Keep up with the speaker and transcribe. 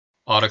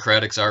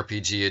Autocratic's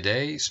RPG a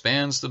Day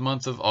spans the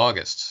month of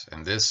August,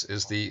 and this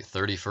is the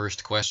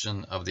 31st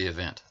question of the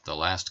event, the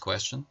last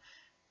question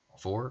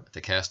for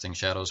the Casting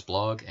Shadows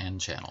blog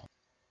and channel.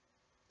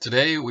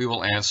 Today we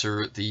will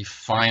answer the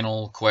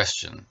final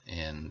question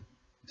in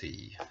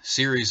the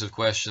series of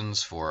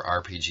questions for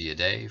RPG a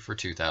Day for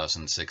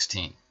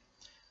 2016.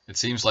 It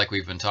seems like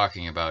we've been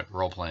talking about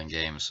role-playing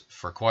games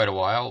for quite a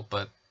while,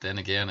 but then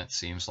again it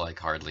seems like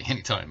hardly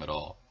any time at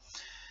all.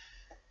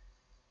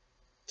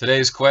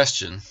 Today's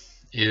question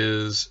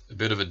is a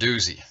bit of a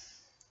doozy.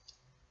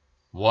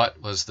 What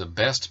was the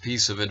best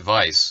piece of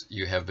advice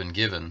you have been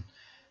given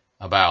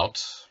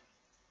about,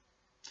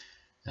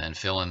 and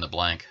fill in the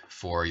blank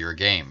for your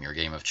game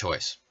of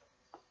choice?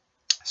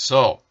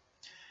 So,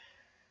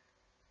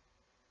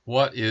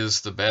 what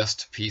is the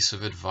best piece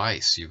of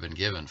advice you've been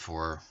given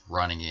for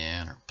running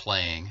in or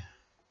playing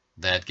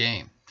that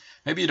game?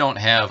 Maybe you don't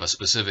have a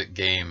specific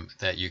game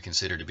that you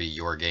consider to be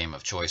your game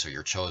of choice or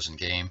your chosen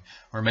game,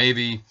 or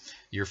maybe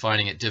you're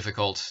finding it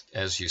difficult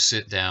as you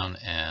sit down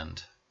and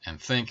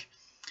think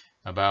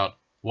about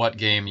what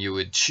game you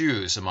would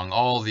choose among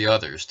all the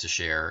others to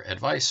share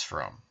advice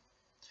from.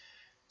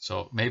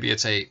 So maybe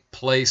it's a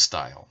play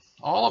style.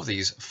 All of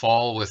these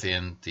fall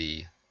within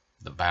the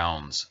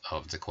bounds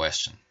of the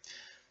question.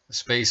 The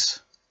space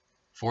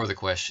for the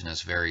question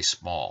is very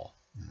small,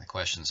 and the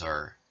questions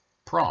are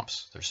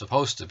prompts. They're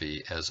supposed to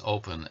be as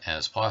open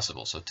as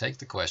possible. So take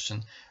the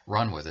question,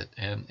 run with it,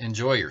 and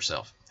enjoy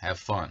yourself. Have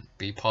fun.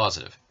 Be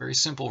positive. Very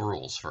simple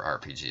rules for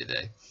RPG a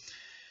Day.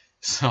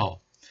 So,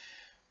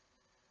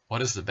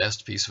 what is the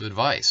best piece of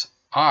advice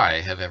I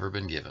have ever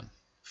been given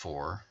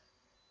for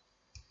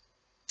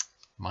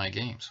my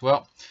games?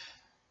 Well,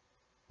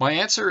 my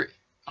answer,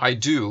 I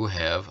do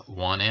have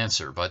one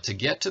answer, but to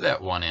get to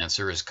that one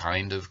answer is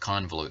kind of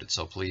convoluted,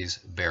 so please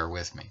bear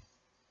with me.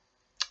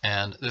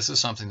 And this is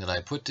something that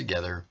I put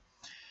together.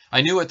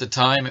 I knew at the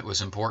time it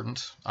was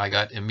important. I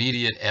got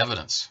immediate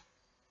evidence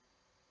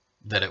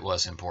that it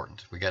was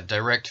important. We got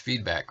direct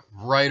feedback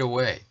right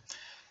away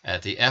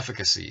at the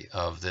efficacy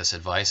of this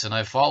advice, and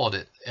I've followed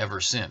it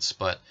ever since.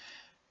 But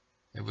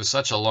it was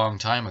such a long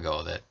time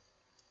ago that,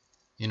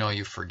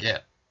 you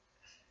forget.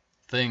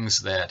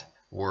 Things that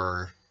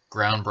were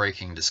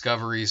groundbreaking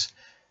discoveries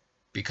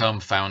become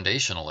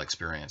foundational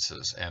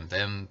experiences, and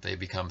then they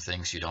become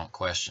things you don't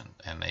question,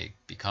 and they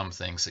become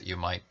things that you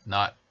might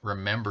not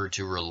remember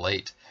to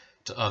relate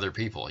to other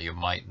people. You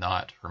might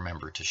not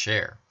remember to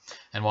share.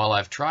 And while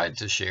I've tried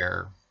to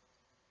share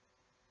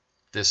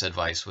this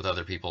advice with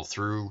other people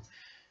through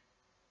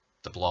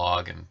the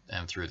blog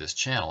and through this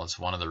channel, it's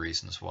one of the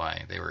reasons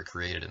why they were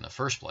created in the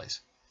first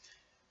place.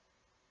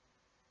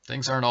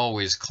 Things aren't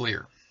always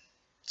clear.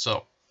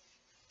 So,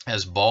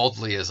 as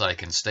baldly as I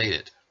can state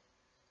it,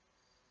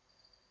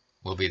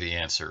 will be the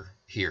answer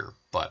here,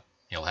 but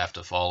you'll have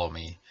to follow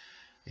me,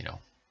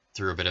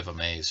 through a bit of a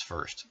maze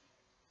first.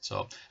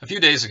 So a few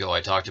days ago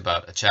I talked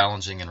about a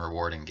challenging and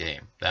rewarding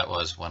game. That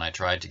was when I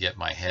tried to get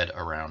my head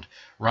around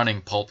running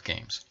pulp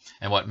games.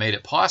 And what made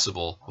it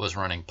possible was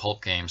running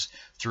pulp games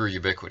through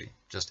Ubiquity.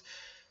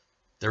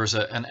 There was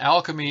an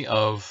alchemy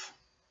of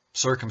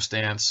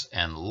circumstance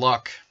and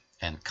luck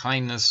and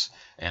kindness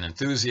and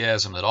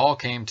enthusiasm that all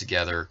came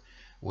together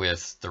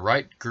with the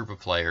right group of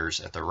players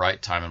at the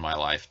right time in my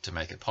life to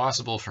make it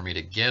possible for me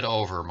to get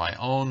over my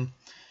own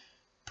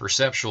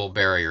perceptual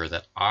barrier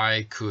that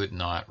I could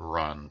not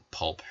run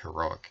pulp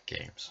heroic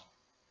games.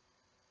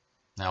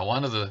 Now,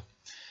 one of the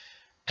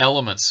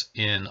elements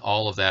in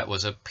all of that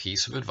was a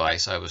piece of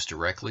advice I was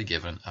directly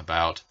given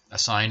about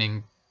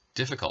assigning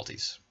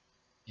difficulties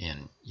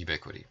in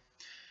Ubiquity.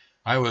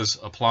 I was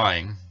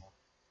applying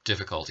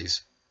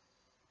difficulties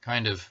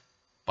kind of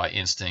by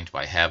instinct,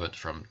 by habit,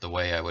 from the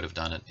way I would have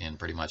done it in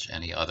pretty much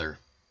any other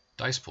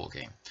dice pool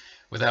game,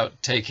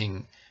 without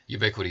taking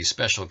Ubiquity's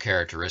special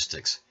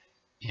characteristics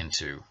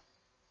into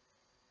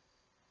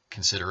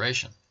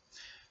consideration.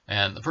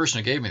 And the person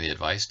who gave me the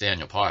advice,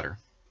 Daniel Potter,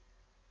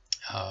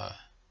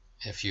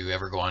 if you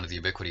ever go onto the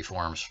Ubiquity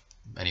forums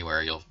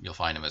anywhere, you'll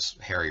find him as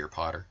Harry or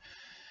Potter.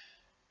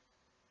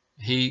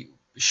 He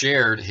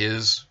shared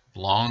his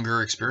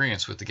longer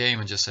experience with the game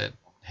and just said,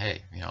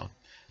 hey,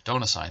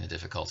 don't assign the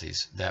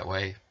difficulties that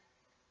way.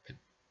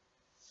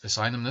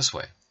 Assign them this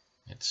way.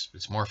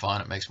 It's more fun.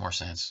 It makes more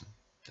sense.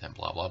 And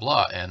blah, blah,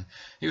 blah. And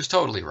he was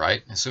totally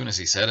right. As soon as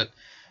he said it,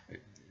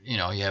 you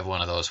have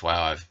one of those,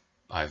 wow,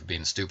 I've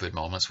been stupid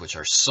moments, which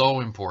are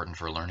so important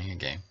for learning a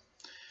game.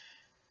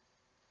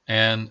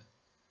 And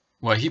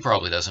what he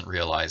probably doesn't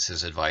realize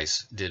his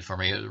advice did for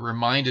me, it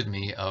reminded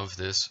me of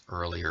this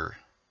earlier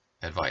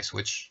advice,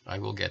 which I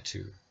will get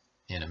to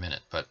in a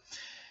minute. But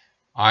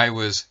I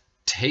was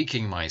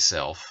taking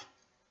myself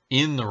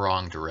in the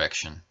wrong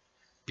direction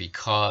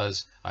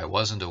because I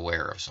wasn't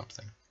aware of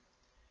something.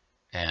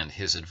 And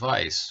his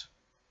advice,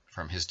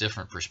 from his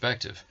different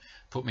perspective,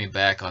 put me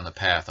back on the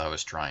path I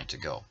was trying to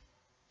go.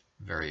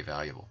 Very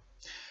valuable.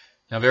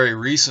 Now, very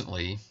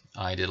recently,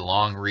 I did a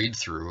long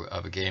read-through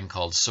of a game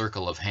called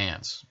Circle of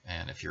Hands.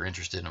 And if you're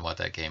interested in what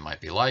that game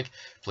might be like,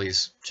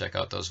 please check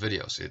out those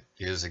videos. It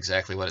is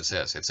exactly what it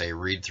says. It's a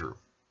read-through.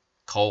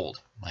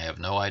 cold. I have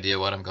no idea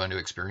what I'm going to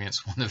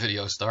experience when the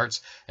video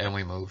starts, and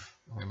we move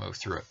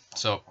through it.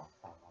 So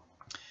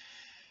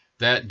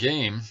that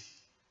game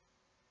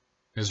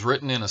is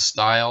written in a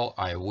style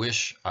I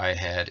wish I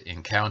had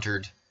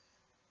encountered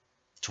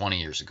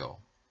 20 years ago,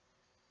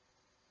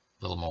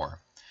 a little more,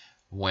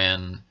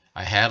 when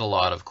I had a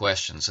lot of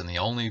questions, and the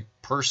only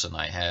person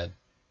I had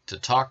to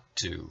talk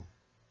to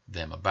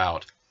them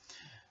about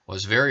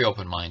was very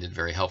open-minded,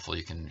 very helpful.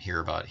 You can hear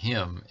about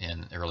him in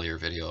an earlier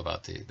video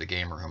about the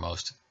gamer who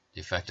most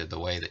affected the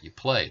way that you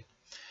played.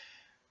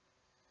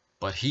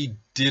 But he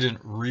didn't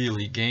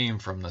really game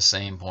from the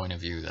same point of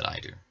view that I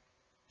do.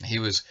 He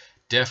was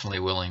definitely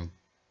willing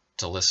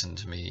to listen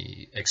to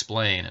me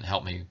explain and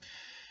help me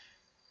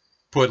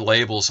put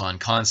labels on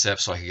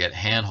concepts so I could get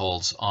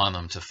handholds on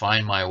them to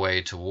find my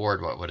way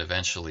toward what would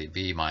eventually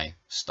be my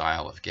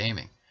style of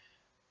gaming.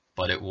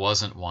 But it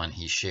wasn't one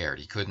he shared.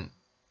 He couldn't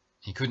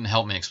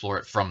help me explore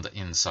it from the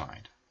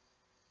inside.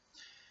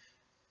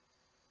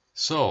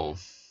 So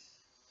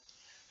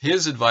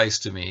his advice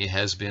to me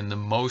has been the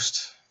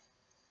most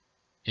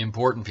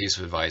important piece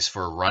of advice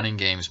for running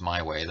games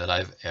my way that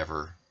I've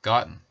ever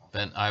gotten.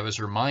 And I was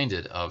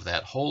reminded of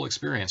that whole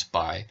experience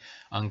by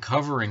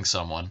uncovering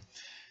someone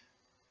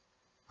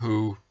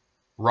who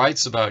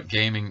writes about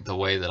gaming the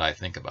way that I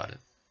think about it,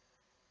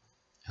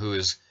 who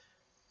is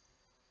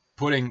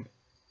putting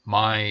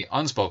my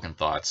unspoken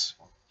thoughts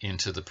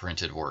into the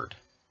printed word.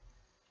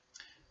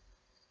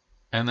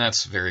 And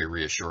that's very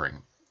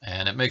reassuring.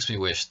 And it makes me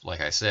wish,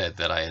 like I said,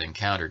 that I had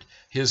encountered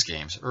his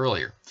games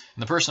earlier.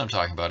 And the person I'm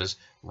talking about is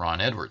Ron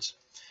Edwards.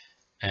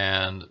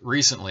 And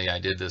recently I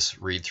did this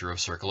read-through of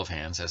Circle of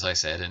Hands, as I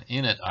said, and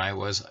in it I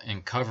was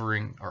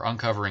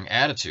uncovering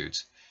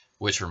attitudes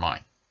which are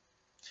mine,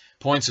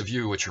 points of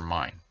view which are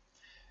mine,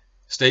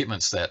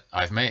 statements that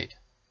I've made,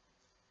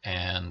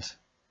 and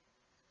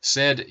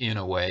said in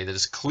a way that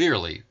is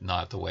clearly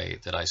not the way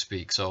that I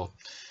speak. So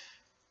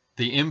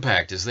the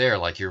impact is there,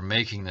 like you're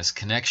making this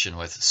connection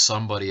with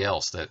somebody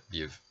else that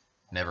you've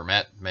never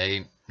met,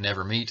 may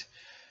never meet,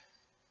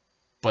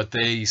 but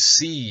they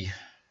see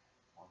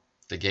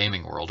the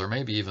gaming world, or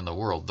maybe even the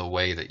world, the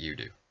way that you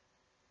do.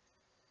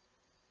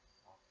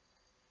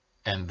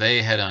 And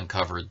they had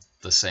uncovered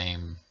the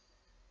same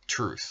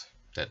truth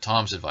that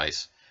Tom's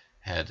advice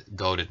had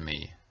goaded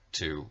me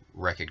to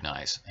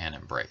recognize and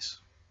embrace.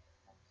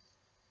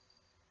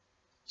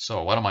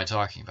 So what am I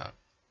talking about?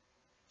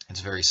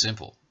 It's very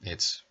simple.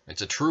 It's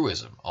a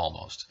truism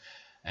almost,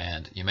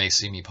 and you may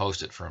see me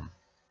post it from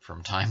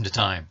time to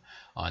time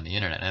on the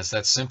internet. And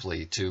that's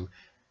simply to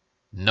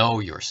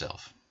know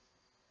yourself.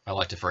 I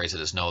like to phrase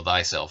it as know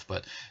thyself,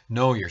 but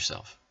know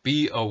yourself.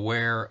 Be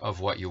aware of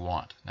what you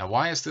want. Now,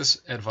 why is this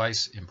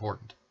advice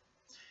important?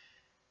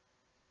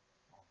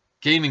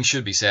 Gaming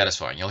should be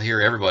satisfying. You'll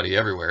hear everybody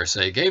everywhere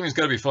say, gaming's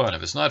got to be fun.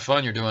 If it's not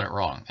fun, you're doing it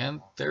wrong.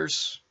 And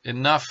there's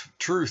enough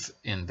truth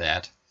in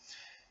that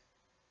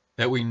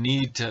we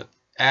need to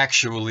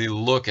actually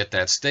look at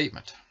that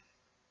statement.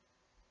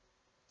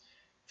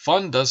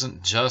 Fun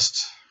doesn't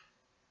just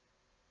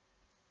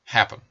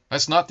happen.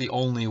 That's not the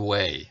only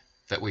way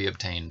that we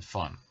obtain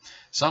fun.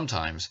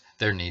 Sometimes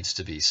there needs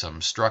to be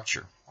some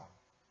structure.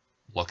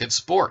 Look at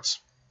sports.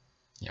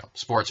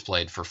 Sports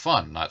played for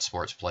fun, not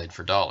sports played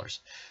for dollars.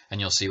 And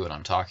you'll see what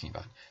I'm talking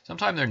about.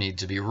 Sometimes there need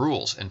to be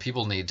rules, and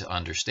people need to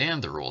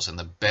understand the rules. And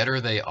the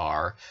better they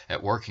are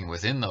at working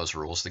within those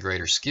rules, the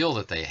greater skill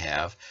that they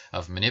have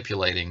of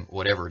manipulating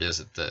whatever it is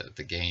that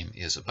the game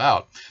is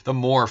about, the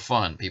more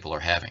fun people are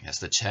having. As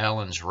the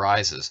challenge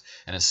rises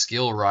and as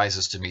skill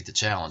rises to meet the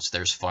challenge,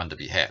 there's fun to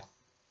be had.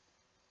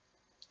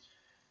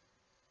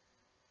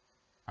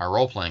 Our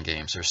role-playing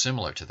games are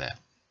similar to that.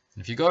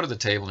 If you go to the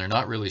table and you're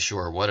not really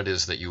sure what it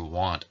is that you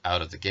want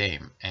out of the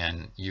game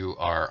and you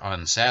are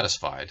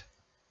unsatisfied,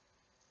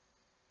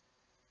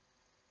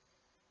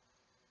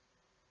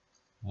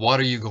 what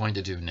are you going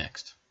to do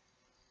next?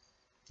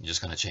 You're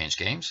just going to change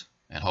games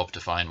and hope to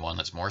find one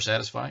that's more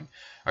satisfying?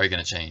 Are you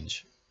going to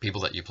change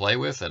people that you play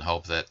with and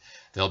hope that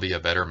they'll be a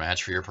better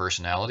match for your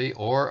personality?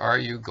 Or are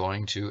you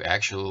going to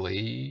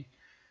actually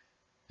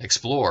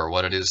explore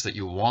what it is that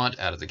you want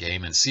out of the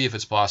game and see if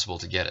it's possible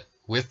to get it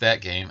with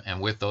that game and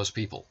with those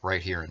people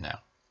right here and now?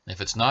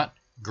 If it's not,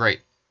 great,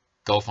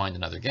 go find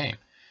another game.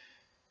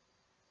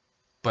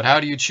 But how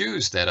do you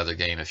choose that other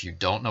game if you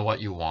don't know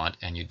what you want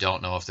and you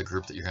don't know if the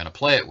group that you're going to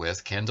play it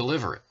with can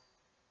deliver it?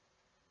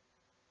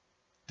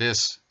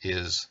 This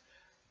is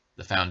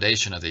the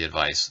foundation of the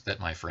advice that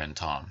my friend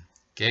Tom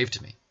gave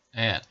to me.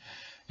 And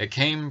it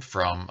came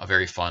from a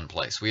very fun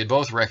place. We had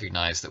both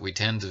recognized that we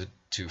tend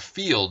to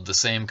field the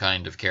same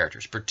kind of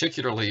characters,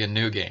 particularly in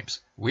new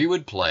games. We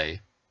would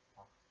play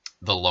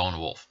the lone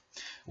wolf.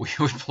 We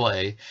would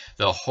play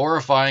the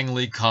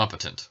horrifyingly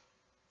competent,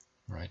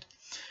 right?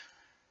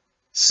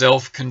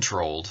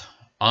 Self-controlled,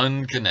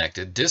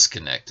 unconnected,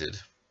 disconnected,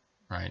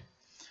 right?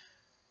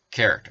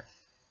 Character.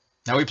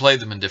 Now, we played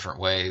them in different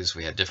ways.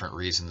 We had different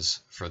reasons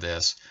for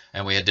this,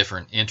 and we had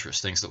different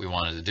interests, things that we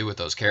wanted to do with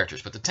those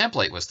characters. But the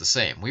template was the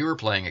same. We were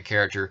playing a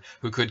character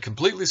who could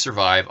completely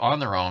survive on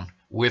their own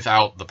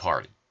without the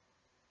party,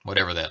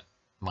 whatever that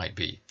might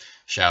be,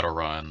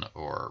 Shadowrun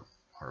or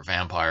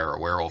vampire or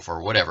werewolf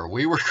or whatever.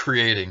 We were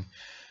creating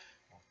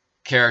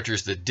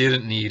characters that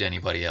didn't need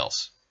anybody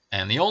else.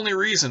 And the only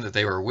reason that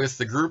they were with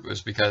the group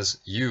is because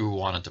you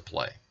wanted to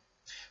play.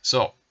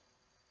 So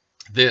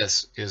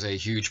this is a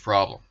huge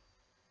problem.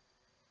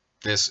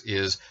 This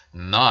is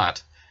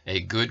not a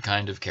good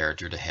kind of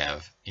character to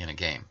have in a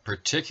game,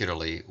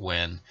 particularly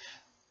when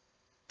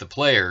the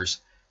players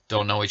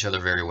don't know each other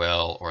very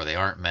well or they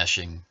aren't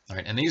meshing.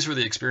 Right? And these were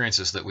the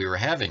experiences that we were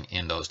having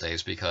in those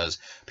days because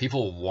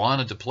people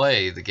wanted to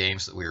play the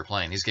games that we were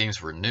playing. These games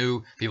were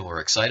new. People were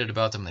excited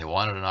about them. They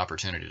wanted an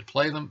opportunity to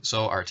play them.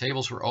 So our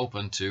tables were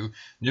open to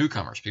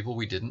newcomers, people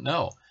we didn't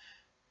know.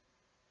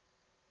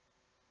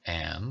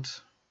 And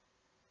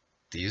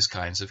these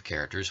kinds of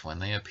characters, when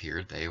they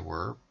appeared, they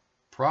were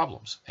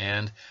problems.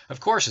 And of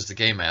course, as the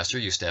game master,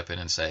 you step in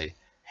and say,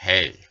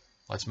 hey,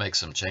 let's make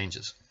some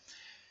changes.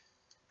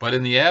 But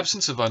in the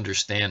absence of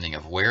understanding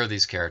of where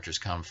these characters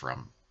come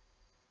from,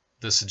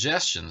 the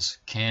suggestions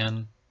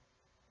can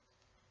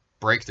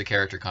break the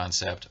character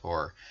concept,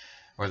 or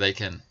they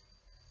can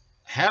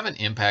have an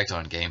impact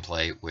on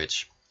gameplay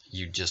which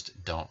you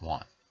just don't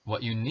want.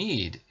 What you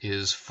need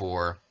is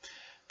for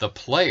the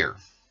player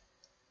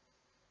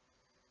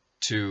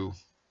to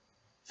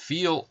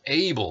feel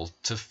able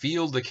to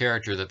field the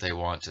character that they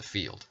want to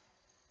field,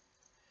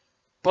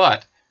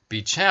 but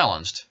be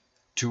challenged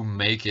to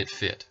make it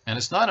fit. And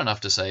it's not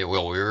enough to say,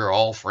 well, we're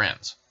all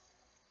friends.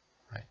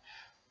 Right?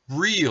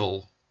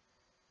 Real,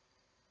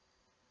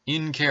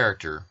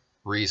 in-character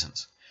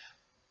reasons.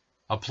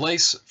 A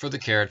place for the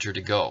character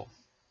to go.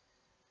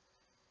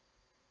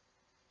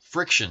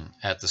 Friction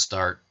at the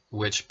start,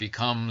 which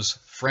becomes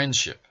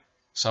friendship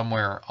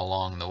somewhere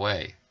along the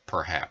way,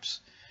 perhaps.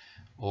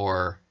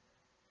 Or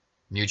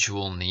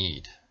mutual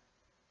need.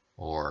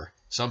 Or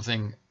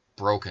something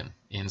broken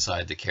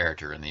inside the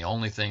character, and the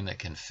only thing that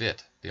can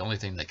fit, the only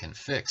thing that can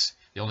fix,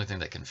 the only thing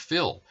that can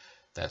fill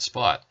that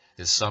spot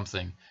is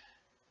something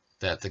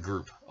that the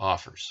group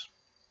offers.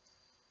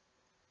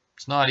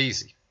 It's not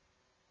easy.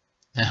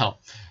 Now,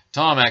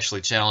 Tom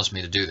actually challenged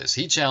me to do this.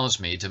 He challenged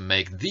me to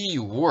make the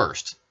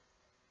worst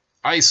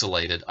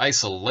isolated,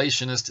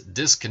 isolationist,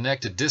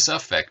 disconnected,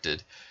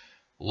 disaffected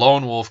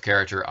lone wolf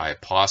character I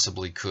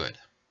possibly could.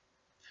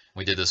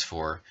 We did this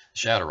for the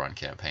Shadowrun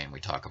campaign we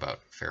talk about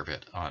a fair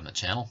bit on the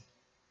channel.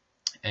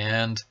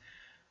 And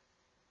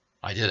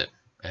I did it.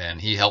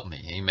 And he helped me.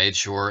 He made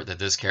sure that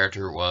this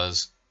character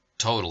was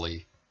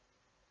totally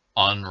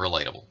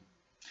unrelatable.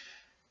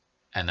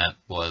 And that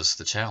was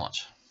the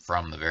challenge.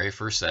 From the very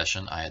first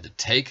session, I had to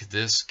take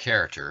this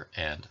character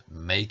and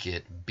make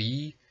it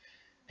be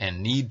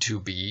and need to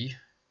be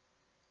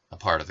a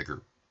part of the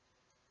group.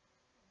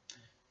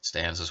 It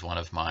stands as one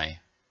of my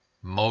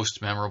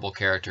most memorable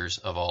characters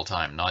of all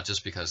time, not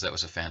just because that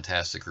was a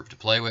fantastic group to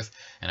play with,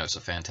 and it was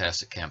a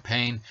fantastic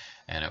campaign,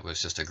 and it was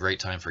just a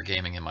great time for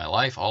gaming in my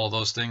life. All of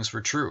those things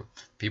were true.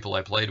 People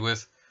I played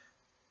with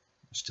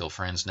are still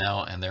friends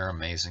now, and they're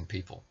amazing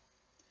people.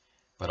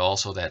 But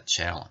also that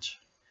challenge.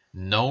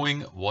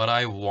 Knowing what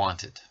I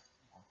wanted,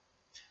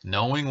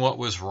 knowing what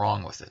was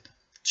wrong with it,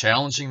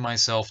 challenging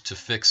myself to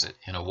fix it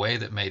in a way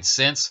that made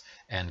sense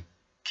and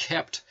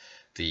kept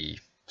the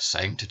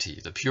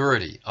sanctity, the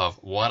purity of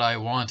what I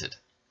wanted,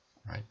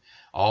 right?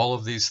 All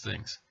of these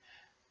things,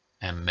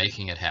 and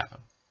making it happen.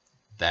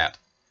 That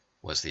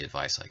was the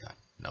advice I got.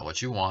 Know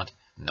what you want,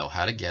 know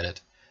how to get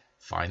it,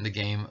 find the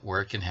game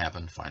where it can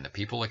happen, find the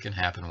people it can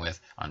happen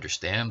with,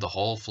 understand the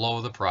whole flow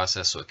of the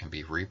process so it can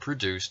be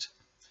reproduced,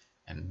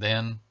 and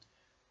then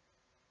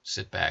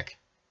sit back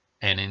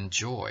and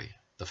enjoy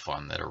the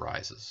fun that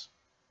arises.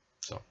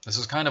 So this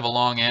is kind of a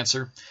long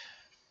answer.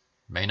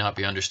 May not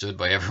be understood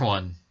by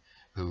everyone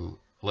who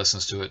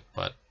listens to it,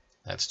 but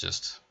that's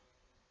just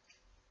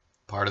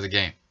part of the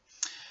game.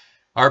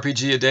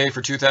 RPGaDay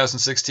for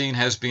 2016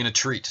 has been a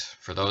treat.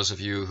 For those of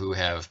you who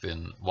have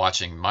been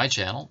watching my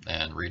channel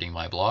and reading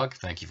my blog,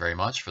 thank you very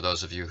much. For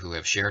those of you who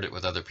have shared it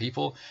with other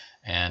people,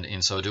 and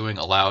in so doing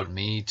allowed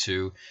me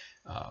to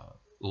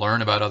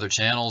learn about other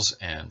channels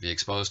and be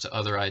exposed to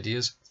other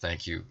ideas,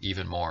 thank you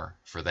even more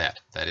for that.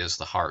 That is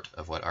the heart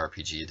of what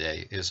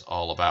RPGaDay is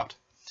all about.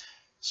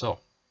 So,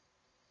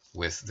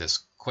 with this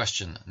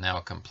question now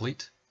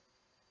complete,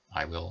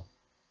 I will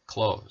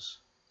close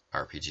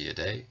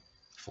RPGaDay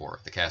for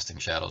the Casting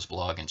Shadows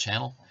blog and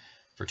channel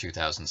for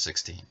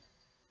 2016.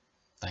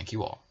 Thank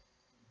you all.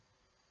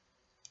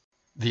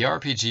 The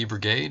RPG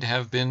Brigade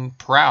have been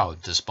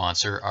proud to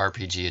sponsor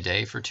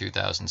RPGaDay for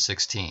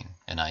 2016,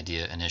 an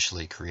idea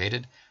initially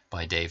created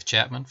by Dave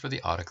Chapman for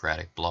the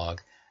Autocratic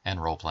blog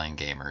and role-playing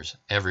gamers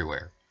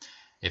everywhere.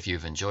 If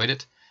you've enjoyed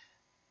it,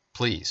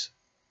 please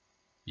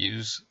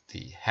use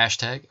the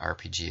hashtag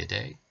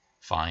RPGaDay,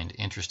 find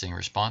interesting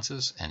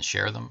responses, and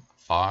share them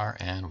far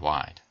and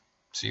wide.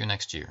 See you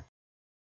next year.